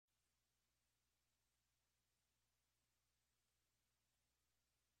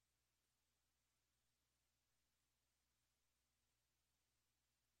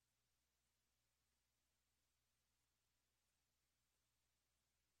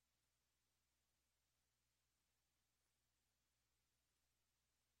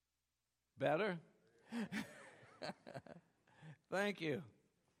Better? Thank you.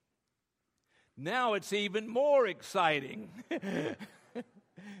 Now it's even more exciting.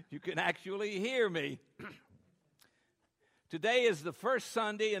 You can actually hear me. Today is the first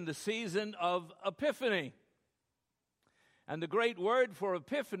Sunday in the season of Epiphany. And the great word for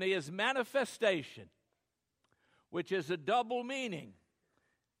Epiphany is manifestation, which is a double meaning.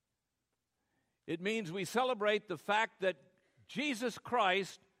 It means we celebrate the fact that Jesus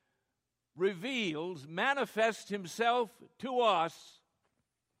Christ manifests himself to us,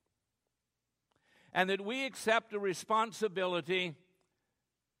 and that we accept a responsibility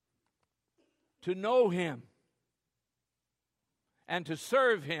to know him and to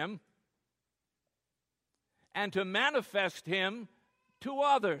serve him and to manifest him to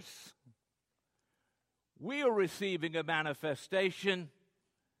others. We are receiving a manifestation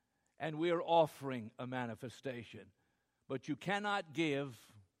and we are offering a manifestation. But you cannot give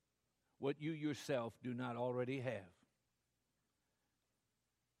what you yourself do not already have.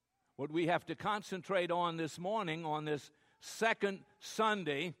 What we have to concentrate on this morning, on this second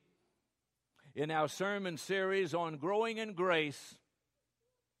Sunday in our sermon series on growing in grace,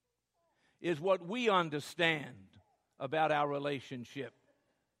 is what we understand about our relationship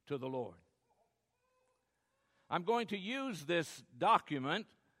to the Lord. I'm going to use this document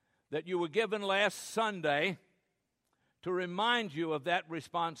that you were given last Sunday to remind you of that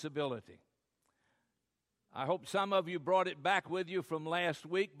responsibility. I hope some of you brought it back with you from last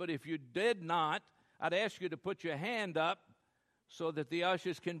week, but if you did not, I'd ask you to put your hand up so that the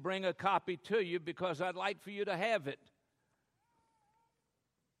ushers can bring a copy to you, because I'd like for you to have it.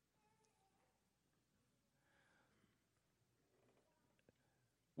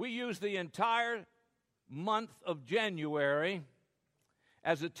 We use the entire month of January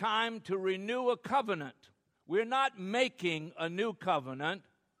as a time to renew a covenant. We're not making a new covenant.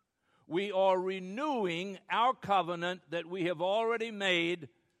 We are renewing our covenant that we have already made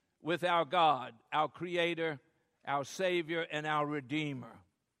with our God, our Creator, our Savior, and our Redeemer.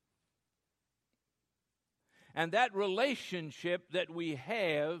 And that relationship that we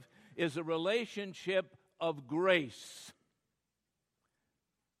have is a relationship of grace.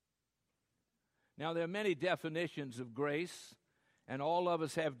 Now, there are many definitions of grace, and all of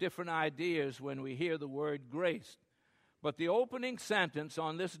us have different ideas when we hear the word grace. But the opening sentence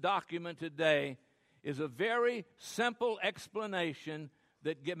on this document today is a very simple explanation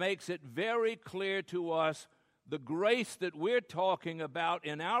that makes it very clear to us the grace that we're talking about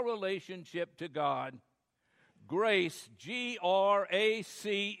in our relationship to God. Grace, G-R-A-C-E,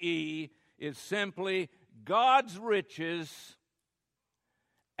 is simply God's riches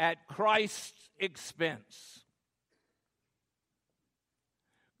at Christ's expense.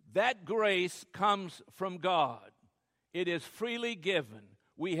 That grace comes from God. It is freely given.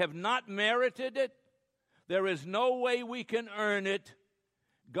 We have not merited it. There is no way we can earn it.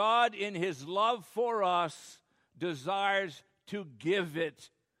 God, in his love for us, desires to give it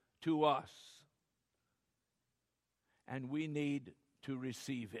to us. And we need to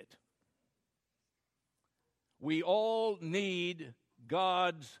receive it. We all need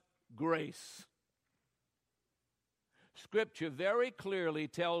God's grace. Scripture very clearly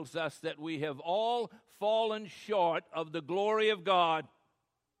tells us that we have all fallen short of the glory of God.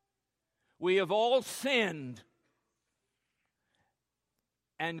 We have all sinned.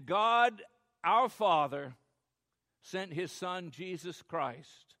 And God, our Father, sent his Son, Jesus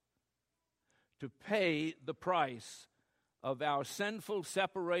Christ, to pay the price of our sinful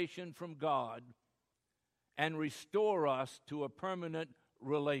separation from God and restore us to a permanent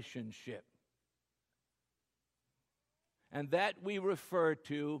relationship. And that we refer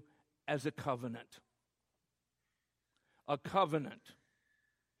to as a covenant. A covenant.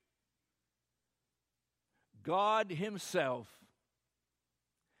 God himself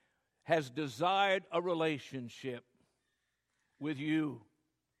has desired a relationship with you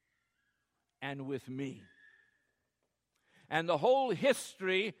and with me. And the whole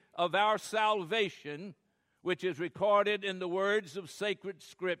history of our salvation, which is recorded in the words of sacred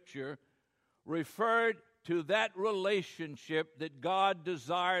Scripture, referred to that relationship that God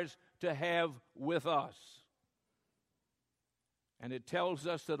desires to have with us. And it tells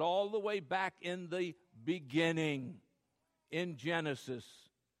us that all the way back in the beginning, in Genesis,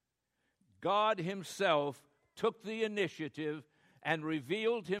 God himself took the initiative and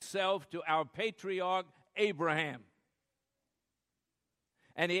revealed himself to our patriarch Abraham.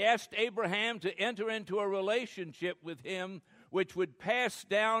 And he asked Abraham to enter into a relationship with him which would pass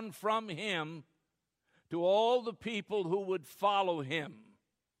down from him to all the people who would follow him.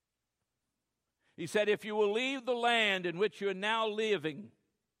 He said, if you will leave the land in which you're now living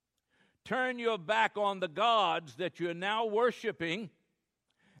turn your back on the gods that you're now worshiping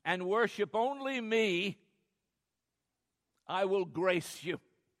and worship only me, I will grace you.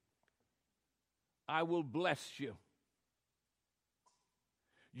 I will bless you.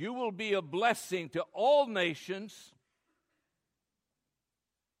 You will be a blessing to all nations,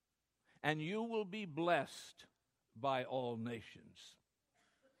 and you will be blessed by all nations.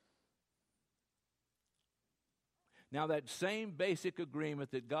 Now, that same basic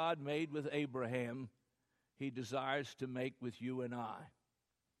agreement that God made with Abraham, he desires to make with you and I.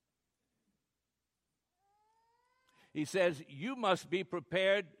 He says, you must be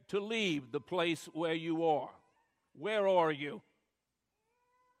prepared to leave the place where you are. Where are you?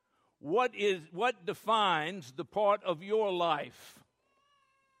 What defines the part of your life?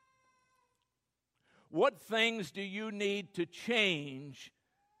 What things do you need to change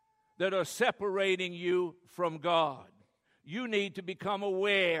that are separating you from God? You need to become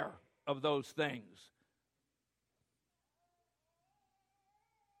aware of those things.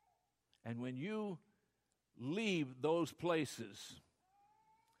 And when you leave those places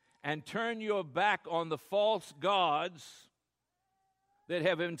and turn your back on the false gods that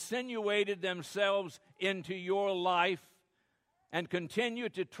have insinuated themselves into your life and continue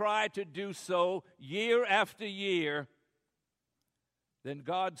to try to do so year after year, then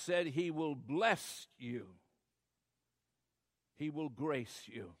God said he will bless you. He will grace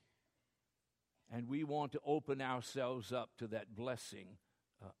you. And we want to open ourselves up to that blessing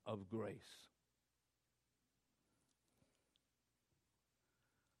of grace.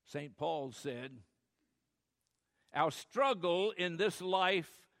 St. Paul said, our struggle in this life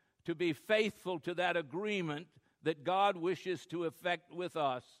to be faithful to that agreement that God wishes to effect with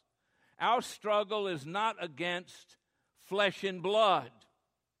us, our struggle is not against flesh and blood.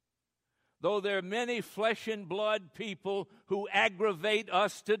 Though there are many flesh and blood people who aggravate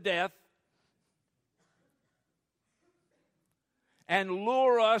us to death and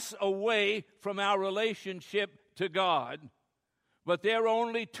lure us away from our relationship to God, but they're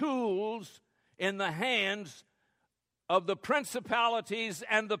only tools in the hands of the principalities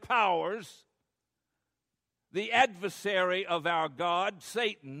and the powers, the adversary of our God,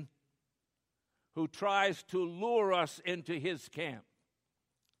 Satan, who tries to lure us into his camp.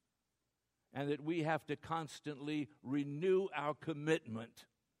 And that we have to constantly renew our commitment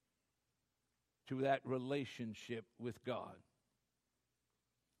to that relationship with God.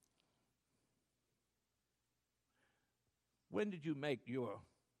 When did you make your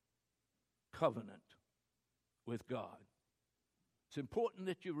covenant with God? It's important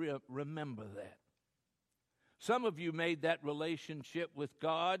that you remember that. Some of you made that relationship with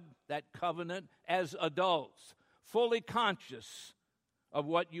God, that covenant, as adults, fully conscious of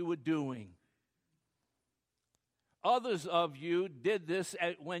what you were doing. Others of you did this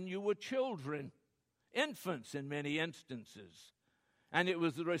when you were children, infants in many instances. And it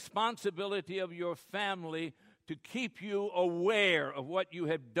was the responsibility of your family to keep you aware of what you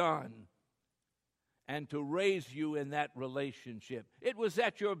have done and to raise you in that relationship. It was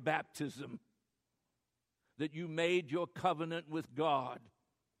at your baptism that you made your covenant with God.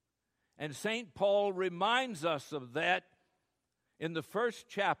 And St. Paul reminds us of that in the first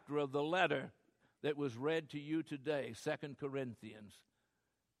chapter of the letter that was read to you today, 2 Corinthians,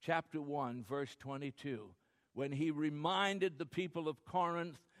 chapter 1, verse 22, when he reminded the people of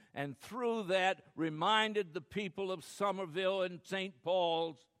Corinth and through that reminded the people of Somerville and St.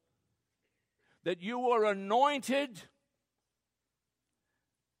 Paul's that you were anointed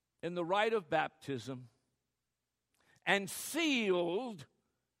in the rite of baptism and sealed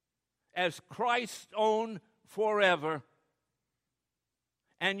as Christ's own forever.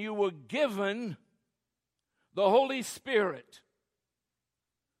 And you were given the Holy Spirit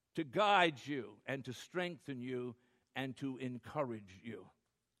to guide you and to strengthen you and to encourage you.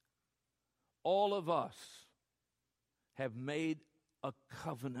 All of us have made a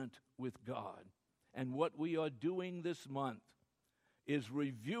covenant with God. And what we are doing this month is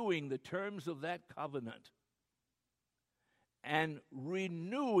reviewing the terms of that covenant and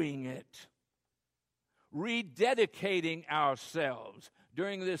renewing it, rededicating ourselves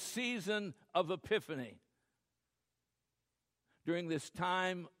during this season of Epiphany, during this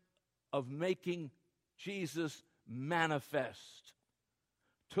time of making Jesus manifest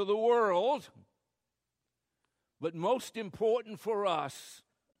to the world, but most important for us,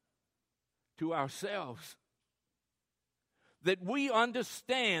 to ourselves. That we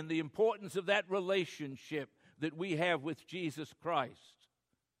understand the importance of that relationship that we have with Jesus Christ.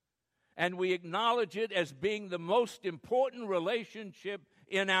 And we acknowledge it as being the most important relationship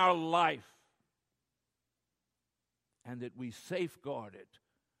in our life. And that we safeguard it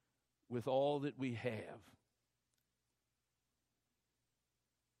with all that we have.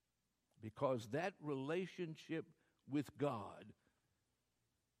 Because that relationship with God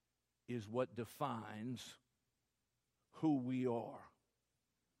is what defines who we are.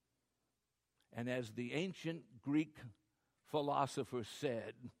 And as the ancient Greek philosopher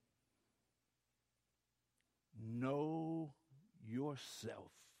said, know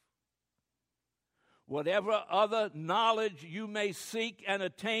yourself. Whatever other knowledge you may seek and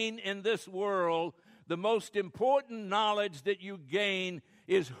attain in this world, the most important knowledge that you gain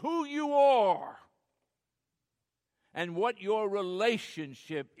is who you are and what your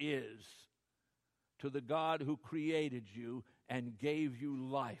relationship is to the God who created you and gave you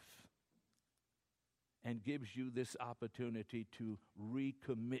life and gives you this opportunity to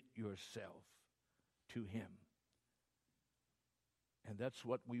recommit yourself to Him. And that's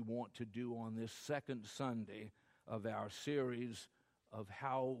what we want to do on this second Sunday of our series of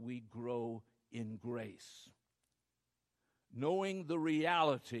how we grow in grace. Knowing the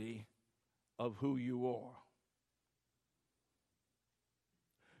reality of who you are.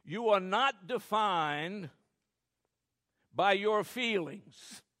 You are not defined by your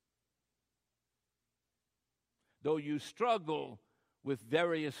feelings. Though you struggle with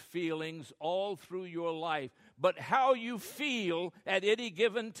various feelings all through your life, but how you feel at any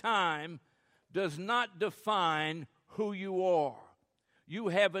given time does not define who you are. You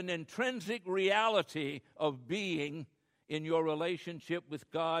have an intrinsic reality of being in your relationship with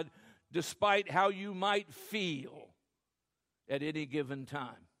God, despite how you might feel at any given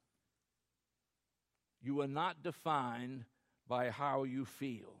time. You are not defined by how you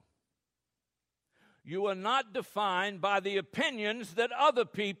feel. You are not defined by the opinions that other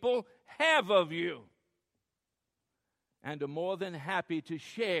people have of you and are more than happy to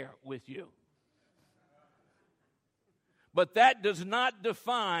share with you. But that does not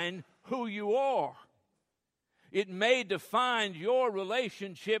define who you are. It may define your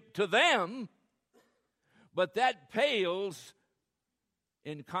relationship to them, but that pales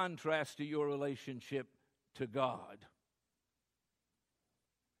in contrast to your relationship to God.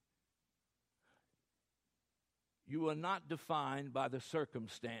 You are not defined by the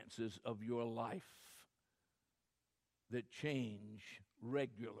circumstances of your life that change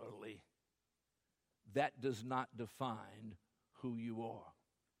regularly. That does not define who you are.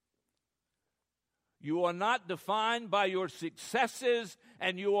 You are not defined by your successes,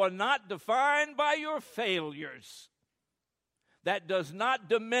 and you are not defined by your failures. That does not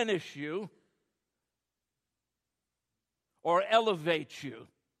diminish you or elevate you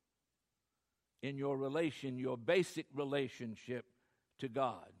in your basic relationship to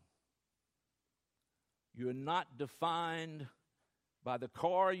God. You're not defined by the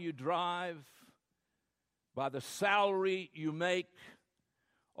car you drive, by the salary you make,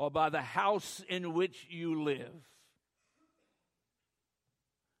 or by the house in which you live.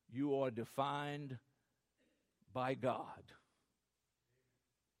 You are defined by God.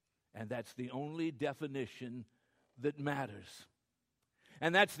 And that's the only definition that matters.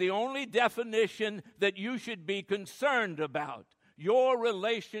 And that's the only definition that you should be concerned about. Your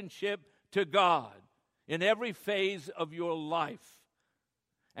relationship to God in every phase of your life.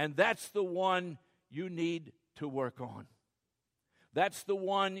 And that's the one you need to work on. That's the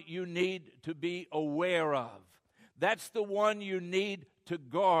one you need to be aware of. That's the one you need to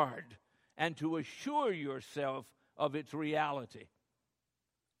guard and to assure yourself of its reality.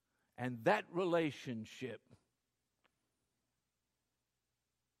 And that relationship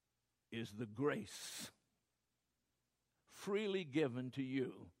is the grace freely given to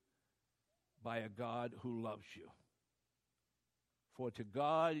you by a God who loves you. For to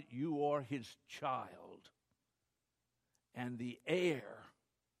God you are His child and the heir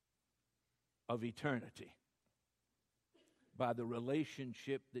of eternity by the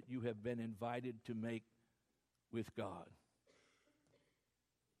relationship that you have been invited to make with God.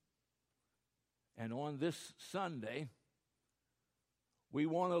 And on this Sunday, we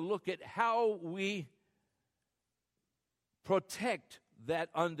want to look at how we protect that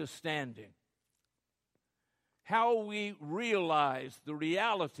understanding, how we realize the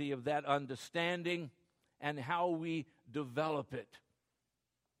reality of that understanding, and how we develop it.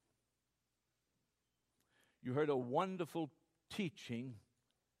 You heard a wonderful teaching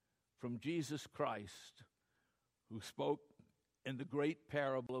from Jesus Christ, who spoke in the great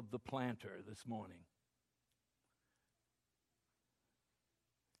parable of the planter this morning.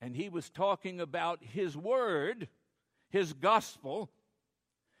 And he was talking about His word, His gospel,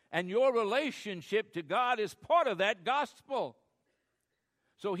 and your relationship to God is part of that gospel.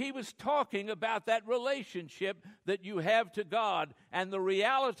 So he was talking about that relationship that you have to God and the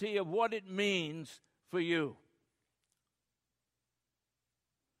reality of what it means for you.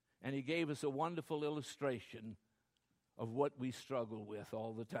 And he gave us a wonderful illustration of what we struggle with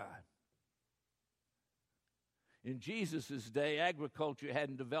all the time. In Jesus' day, agriculture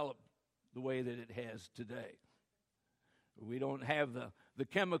hadn't developed the way that it has today. We don't have the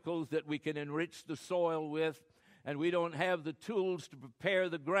chemicals that we can enrich the soil with, and we don't have the tools to prepare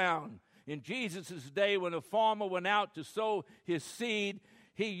the ground. In Jesus' day, when a farmer went out to sow his seed,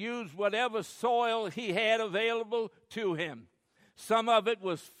 he used whatever soil he had available to him. Some of it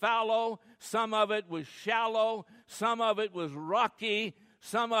was fallow, some of it was shallow, some of it was rocky,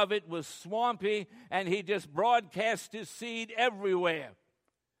 some of it was swampy, and he just broadcast his seed everywhere,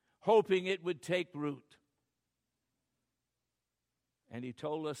 hoping it would take root. And he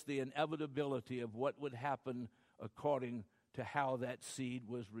told us the inevitability of what would happen according to how that seed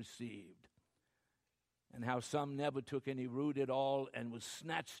was received, and how some never took any root at all and was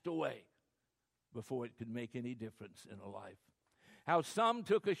snatched away before it could make any difference in a life. How some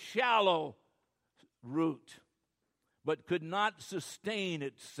took a shallow root but could not sustain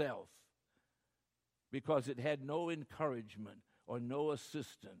itself because it had no encouragement or no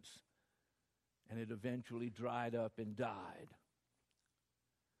assistance, and it eventually dried up and died.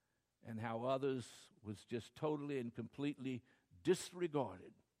 And how others was just totally and completely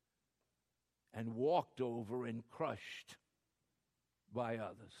disregarded and walked over and crushed by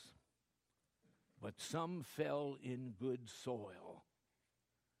others. But some fell in good soil,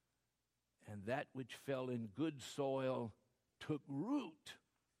 and that which fell in good soil took root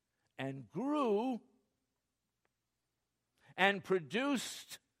and grew and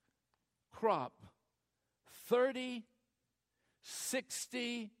produced crop 30,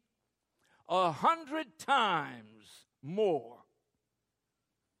 60, 100 times more.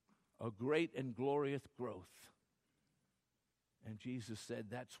 A great and glorious growth. And Jesus said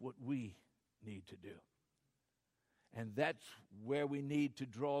that's what we need to do. And that's where we need to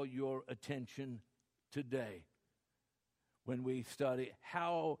draw your attention today when we study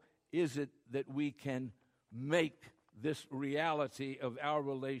how is it that we can make this reality of our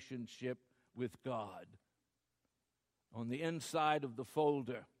relationship with God. On the inside of the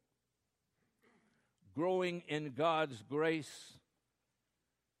folder, growing in God's grace,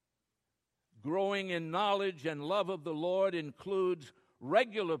 growing in knowledge and love of the Lord includes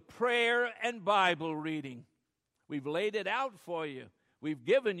regular prayer and Bible reading. We've laid it out for you. We've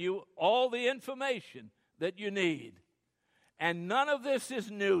given you all the information that you need. And none of this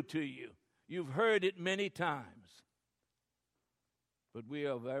is new to you. You've heard it many times. But we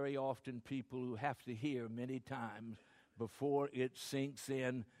are very often people who have to hear many times before it sinks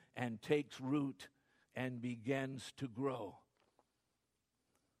in and takes root and begins to grow.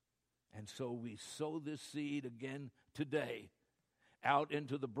 And so we sow this seed again today out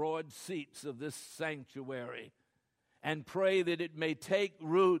into the broad seats of this sanctuary and pray that it may take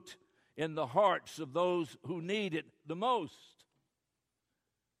root in the hearts of those who need it the most,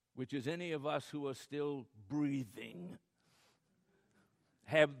 which is any of us who are still breathing,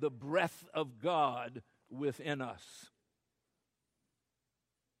 have the breath of God within us.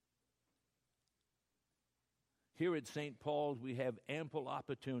 Here at St. Paul's, we have ample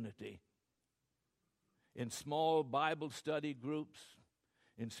opportunity in small Bible study groups,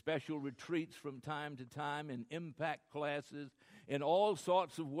 in special retreats from time to time, in impact classes, in all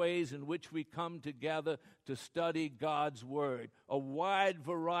sorts of ways in which we come together to study God's Word. A wide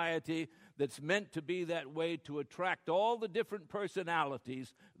variety that's meant to be that way to attract all the different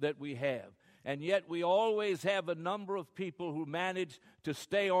personalities that we have. And yet we always have a number of people who manage to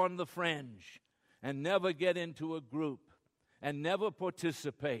stay on the fringe and never get into a group and never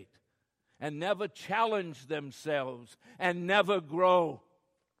participate and never challenge themselves and never grow.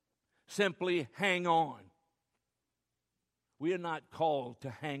 Simply hang on. We are not called to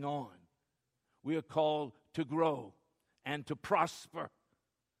hang on. We are called to grow and to prosper.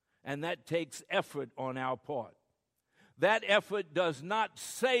 And that takes effort on our part. That effort does not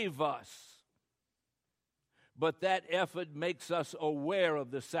save us, but that effort makes us aware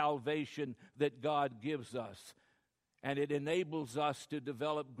of the salvation that God gives us. And it enables us to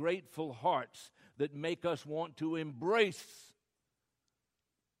develop grateful hearts that make us want to embrace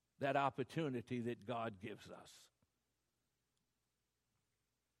that opportunity that God gives us.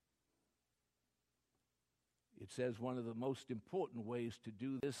 It says one of the most important ways to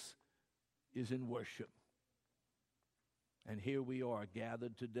do this is in worship. And here we are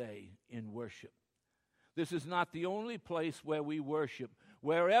gathered today in worship. This is not the only place where we worship.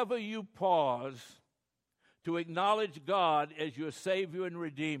 Wherever you pause to acknowledge God as your Savior and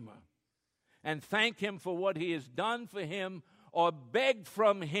Redeemer and thank Him for what He has done for Him, or beg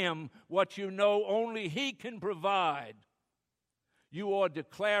from Him what you know only He can provide, you are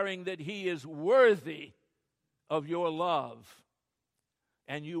declaring that He is worthy of your love,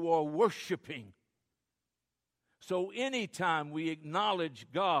 and you are worshiping. So anytime we acknowledge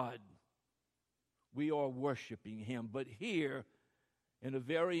God, we are worshiping Him. But here, in a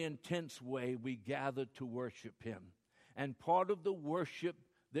very intense way, we gather to worship Him. And part of the worship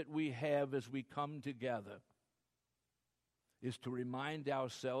that we have as we come together is to remind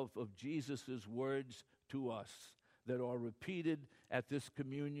ourselves of Jesus' words to us that are repeated at this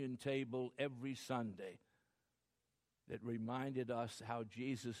communion table every Sunday, that reminded us how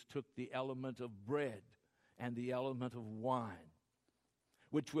Jesus took the element of bread and the element of wine,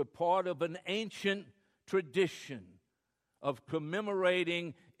 which were part of an ancient tradition of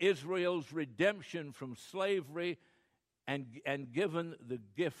commemorating Israel's redemption from slavery and given the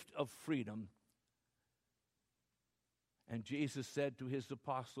gift of freedom. And Jesus said to His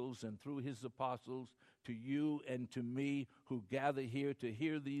apostles, and through His apostles to you and to me who gather here to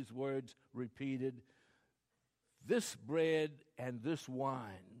hear these words repeated, this bread and this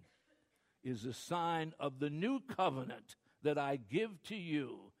wine is a sign of the new covenant that I give to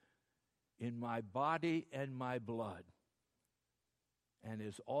you in my body and my blood. And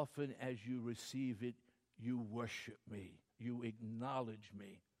as often as you receive it, you worship me, you acknowledge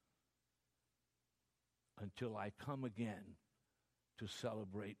me, until I come again to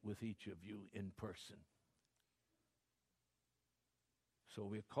celebrate with each of you in person. So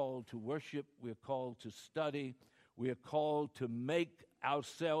we're called to worship, we're called to study, we're called to make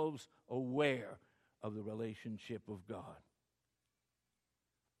ourselves aware of the relationship of God.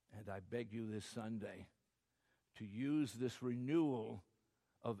 And I beg you this Sunday to use this renewal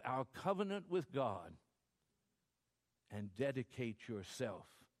of our covenant with God and dedicate yourself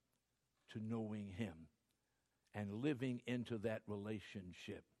to knowing Him and living into that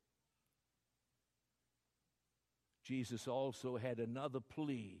relationship. Jesus also had another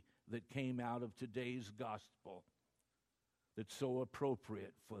plea that came out of today's gospel that's so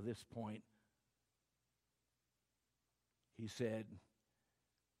appropriate for this point. He said,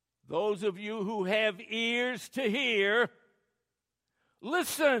 those of you who have ears to hear,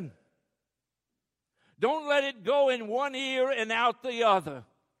 listen. Don't let it go in one ear and out the other.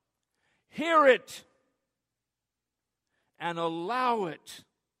 Hear it and allow it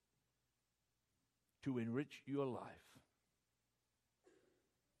to enrich your life.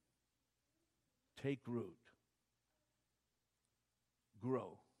 Take root.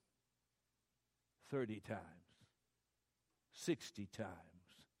 Grow 30 times, 60 times,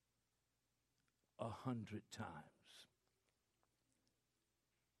 100 times.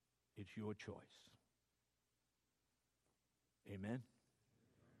 It's your choice. Amen.